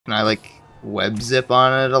Can I like web zip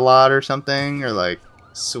on it a lot or something? Or like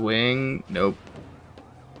swing? Nope.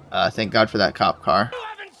 Thank God for that cop car.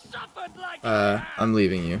 I'm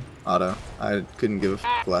leaving you, Otto. I couldn't give a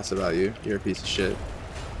f less about you. You're a piece of shit.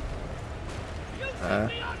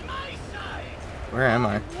 Where am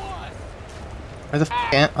I? Where the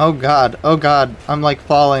f am? Oh God. Oh God. I'm like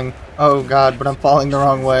falling. Oh God, but I'm falling the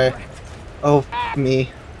wrong way. Oh f me.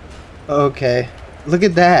 Okay. Look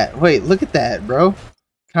at that. Wait, look at that, bro.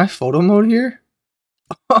 Can I photo mode here?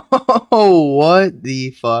 Oh, what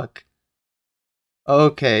the fuck?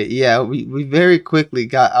 Okay, yeah, we very quickly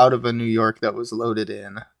got out of a New York that was loaded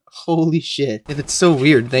in. Holy shit. It's so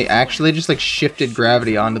weird. They actually just like shifted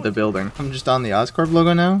gravity onto the building. I'm just on the Oscorp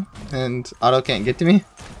logo now, and Otto can't get to me.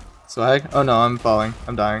 Swag. Oh no, I'm falling.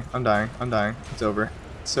 I'm dying. I'm dying. I'm dying. It's over.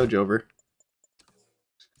 It's so jover.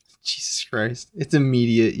 Jesus Christ. It's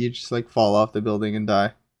immediate. You just like fall off the building and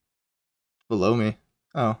die. Below me.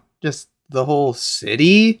 Oh, just the whole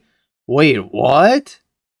city? Wait, what?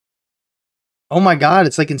 Oh my God,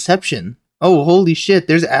 it's like Inception. Oh, holy shit,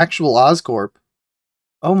 there's actual Oscorp.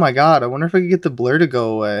 Oh my God, I wonder if I could get the blur to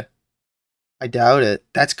go away. I doubt it.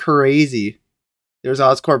 That's crazy. There's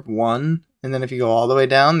Oscorp 1, and then if you go all the way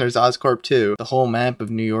down, there's Oscorp 2. The whole map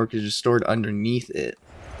of New York is just stored underneath it.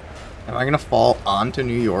 Am I gonna fall onto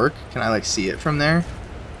New York? Can I like see it from there?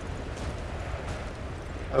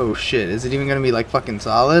 Oh shit, is it even gonna be like fucking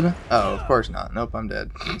solid? Oh, of course not. Nope, I'm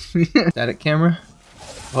dead. Static camera?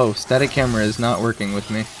 Whoa, static camera is not working with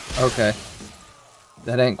me. Okay.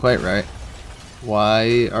 That ain't quite right.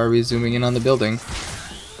 Why are we zooming in on the building?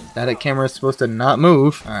 Static camera is supposed to not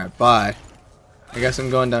move. Alright, bye. I guess I'm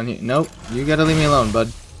going down here. Nope, you gotta leave me alone,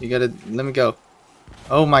 bud. You gotta let me go.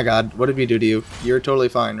 Oh my God, what did we do to you? You're totally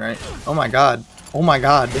fine, right? Oh my God. Oh my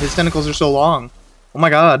God, his tentacles are so long. Oh my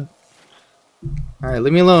God. Alright,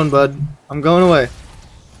 leave me alone, bud. I'm going away.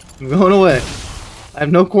 I'm going away. I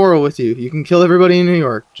have no quarrel with you. You can kill everybody in New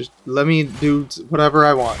York. Just let me do whatever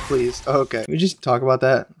I want, please. Okay. Can we just talk about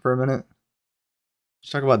that for a minute?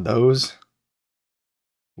 Just talk about those.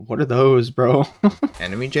 What are those, bro?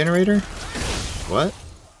 Enemy generator? What?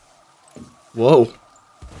 Whoa.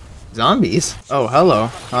 Zombies? Oh, hello.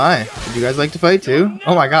 Hi. Would you guys like to fight too?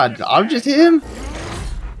 Oh my God. I'll just hit him?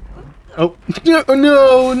 Oh.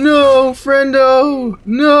 No, no, friendo.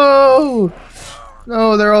 No.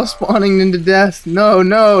 No, they're all spawning into death. No,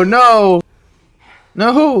 no, no!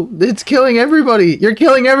 No! It's killing everybody! You're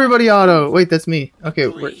killing everybody, Otto! Wait, that's me.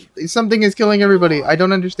 Okay, something is killing everybody. I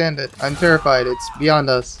don't understand it. I'm terrified. It's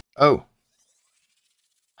beyond us. Oh.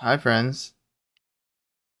 Hi, friends.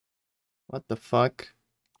 What the fuck?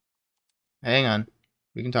 Hang on.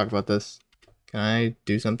 We can talk about this. Can I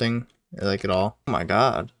do something? Like at all? Oh my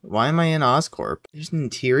God. Why am I in Oscorp? There's an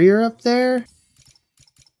interior up there?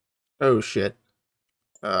 Oh shit.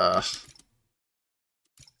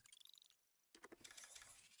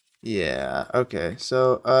 Yeah, okay.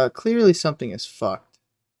 So, clearly something is fucked.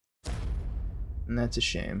 And that's a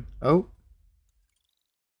shame. Oh.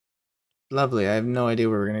 Lovely, I have no idea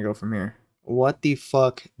where we're gonna go from here. What the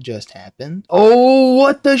fuck just happened? Oh,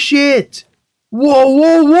 what the shit? Whoa,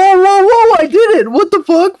 whoa, whoa, whoa, whoa, I did it! What the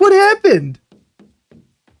fuck? What happened?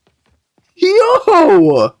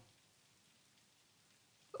 Yo!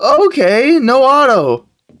 Okay, no auto.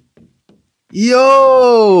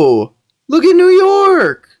 Yo! Look at New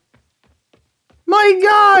York! My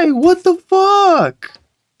guy! What the fuck?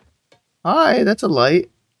 Hi, that's a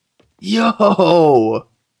light. Yo!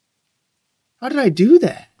 How did I do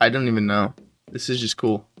that? I don't even know. This is just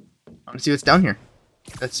cool. I want to see what's down here.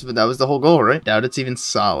 That was the whole goal, right? Doubt it's even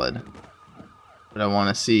solid. But I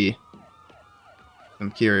want to see.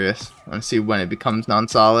 I'm curious. I want to see when it becomes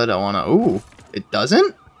non-solid. I want to... Ooh! It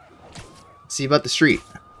doesn't? Let's see about the street.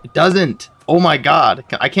 It doesn't! Oh my God!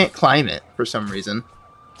 I can't climb it for some reason.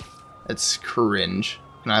 It's cringe.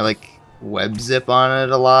 Can I like web zip on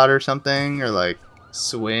it a lot or something? Or like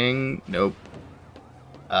swing? Nope.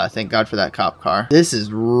 Thank God for that cop car. This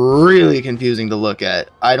is really confusing to look at.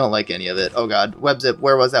 I don't like any of it. Oh God. Web zip.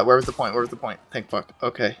 Where was that? Where was the point? Where was the point? Thank fuck.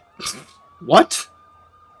 Okay. What?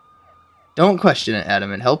 Don't question it,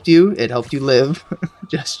 Adam. It helped you. It helped you live.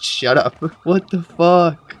 Just shut up. What the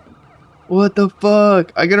fuck? What the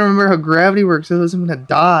fuck? I gotta remember how gravity works, otherwise I'm gonna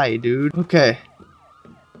die, dude. Okay.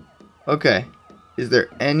 Okay. Is there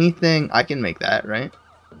anything... I can make that, right?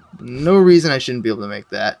 No reason I shouldn't be able to make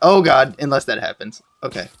that. Oh God, unless that happens.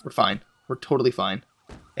 Okay, we're fine. We're totally fine.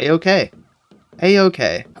 A-okay.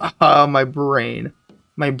 A-okay. Ah, my brain.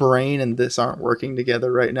 My brain and this aren't working together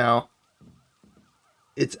right now.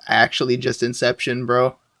 It's actually just Inception,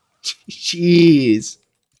 bro. Jeez.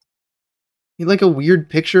 You like a weird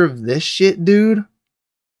picture of this shit, dude?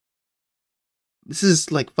 This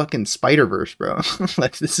is like fucking Spider-Verse, bro.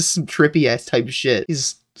 Like, this is some trippy ass type of shit.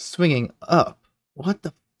 He's swinging up. What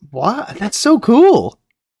the? What? That's so cool.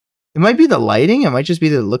 It might be the lighting. It might just be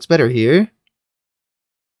that it looks better here.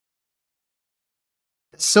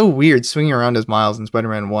 It's so weird swinging around as Miles in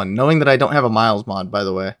Spider-Man 1, knowing that I don't have a Miles mod, by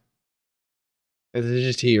the way. It's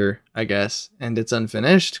just here, I guess. And it's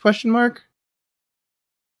unfinished, question mark?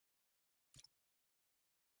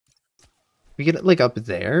 We get it, like, up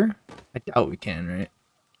there? I doubt we can, right?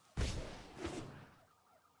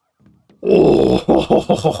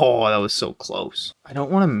 Oh, that was so close. I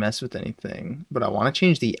don't want to mess with anything, but I want to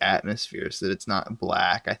change the atmosphere so that it's not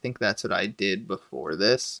black. I think that's what I did before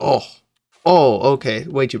this. Oh, okay.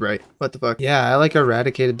 Way too bright. What the fuck? Yeah, I like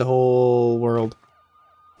eradicated the whole world.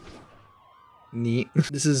 Neat.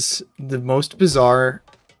 This is the most bizarre,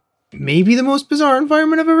 maybe the most bizarre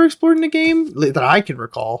environment I've ever explored in a game that I can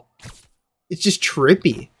recall. It's just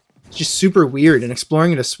trippy. It's just super weird, and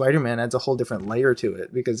exploring it as Spider-Man adds a whole different layer to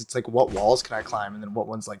it, because it's like, what walls can I climb, and then what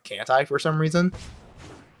ones, like, can't I for some reason?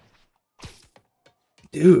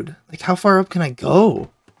 Dude, like, how far up can I go?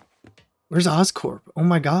 Where's Oscorp? Oh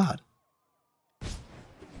my god.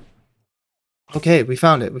 Okay, we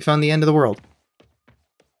found it. We found the end of the world.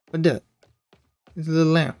 What did it? There's a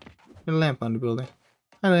little lamp. There's a lamp on the building.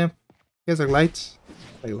 Hi, lamp. You guys like lights?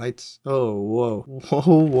 Like lights? Oh, whoa.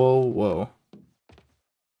 Whoa, whoa, whoa.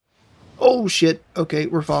 Oh, shit. Okay,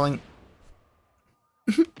 we're falling.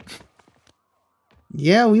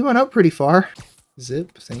 Yeah, we went up pretty far.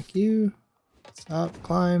 Zip, thank you. Stop,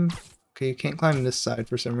 climb. Okay, you can't climb this side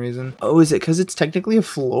for some reason. Oh, is it because it's technically a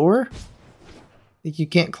floor? Like, you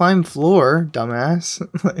can't climb floor, dumbass.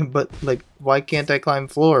 But, like, why can't I climb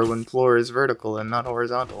floor when floor is vertical and not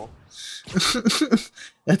horizontal?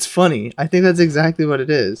 That's funny. I think that's exactly what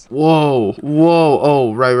it is. Whoa, whoa.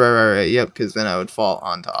 Oh, right. Yep, because then I would fall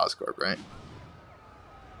onto Oscorp, right?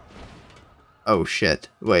 Oh, shit.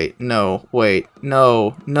 Wait, no. Wait,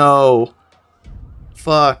 no. No.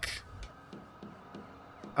 Fuck.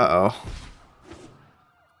 Uh-oh.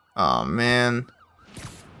 Aw, man.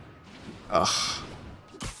 Ugh.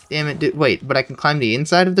 Damn it, dude. Wait, but I can climb the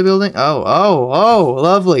inside of the building? Oh,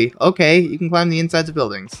 lovely. Okay, you can climb the insides of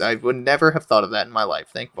buildings. I would never have thought of that in my life.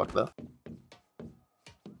 Thank fuck, though.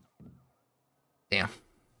 Damn.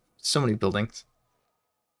 So many buildings.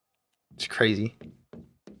 It's crazy.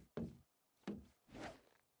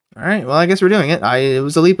 Alright, well, I guess we're doing it. It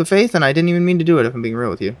was a leap of faith, and I didn't even mean to do it, if I'm being real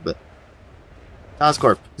with you, but...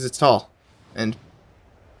 Oscorp, because it's tall. And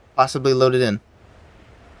possibly loaded in.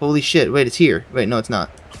 Holy shit, wait, it's here. Wait, no, it's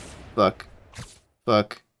not. Fuck.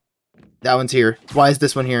 Fuck. That one's here. Why is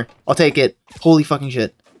this one here? I'll take it. Holy fucking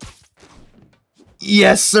shit.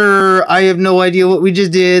 Yes, sir! I have no idea what we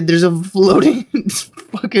just did. There's a floating...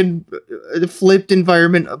 fucking... flipped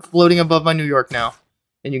environment floating above my New York now.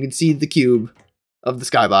 And you can see the cube of the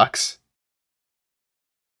skybox.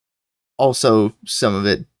 Also, some of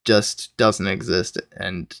it just doesn't exist,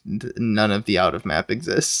 and none of the out of map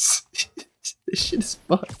exists. This shit is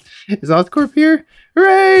fun. Is Oscorp here?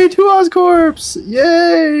 Hooray! 2 Oscorps!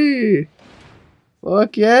 Yay!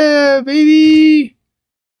 Fuck yeah, baby!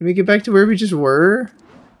 Can we get back to where we just were?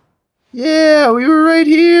 Yeah, we were right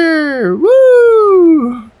here!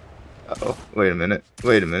 Woo! Uh-oh, wait a minute.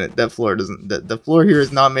 Wait a minute. That floor doesn't... The floor here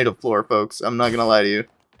is not made of floor, folks. I'm not gonna lie to you.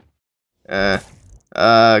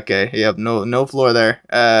 Okay. Yep, no floor there.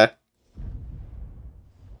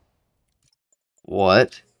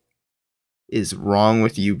 What is wrong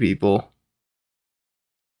with you people?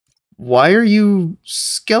 Why are you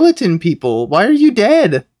skeleton people? Why are you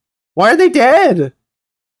dead? Why are they dead?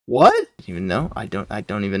 What? I don't even know. I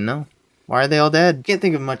don't even know. Why are they all dead? Can't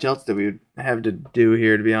think of much else that we would have to do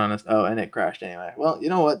here, to be honest. Oh, and it crashed anyway. Well, you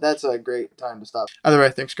know what? That's a great time to stop. Either way,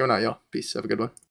 thanks for coming out, y'all. Peace. Have a good one.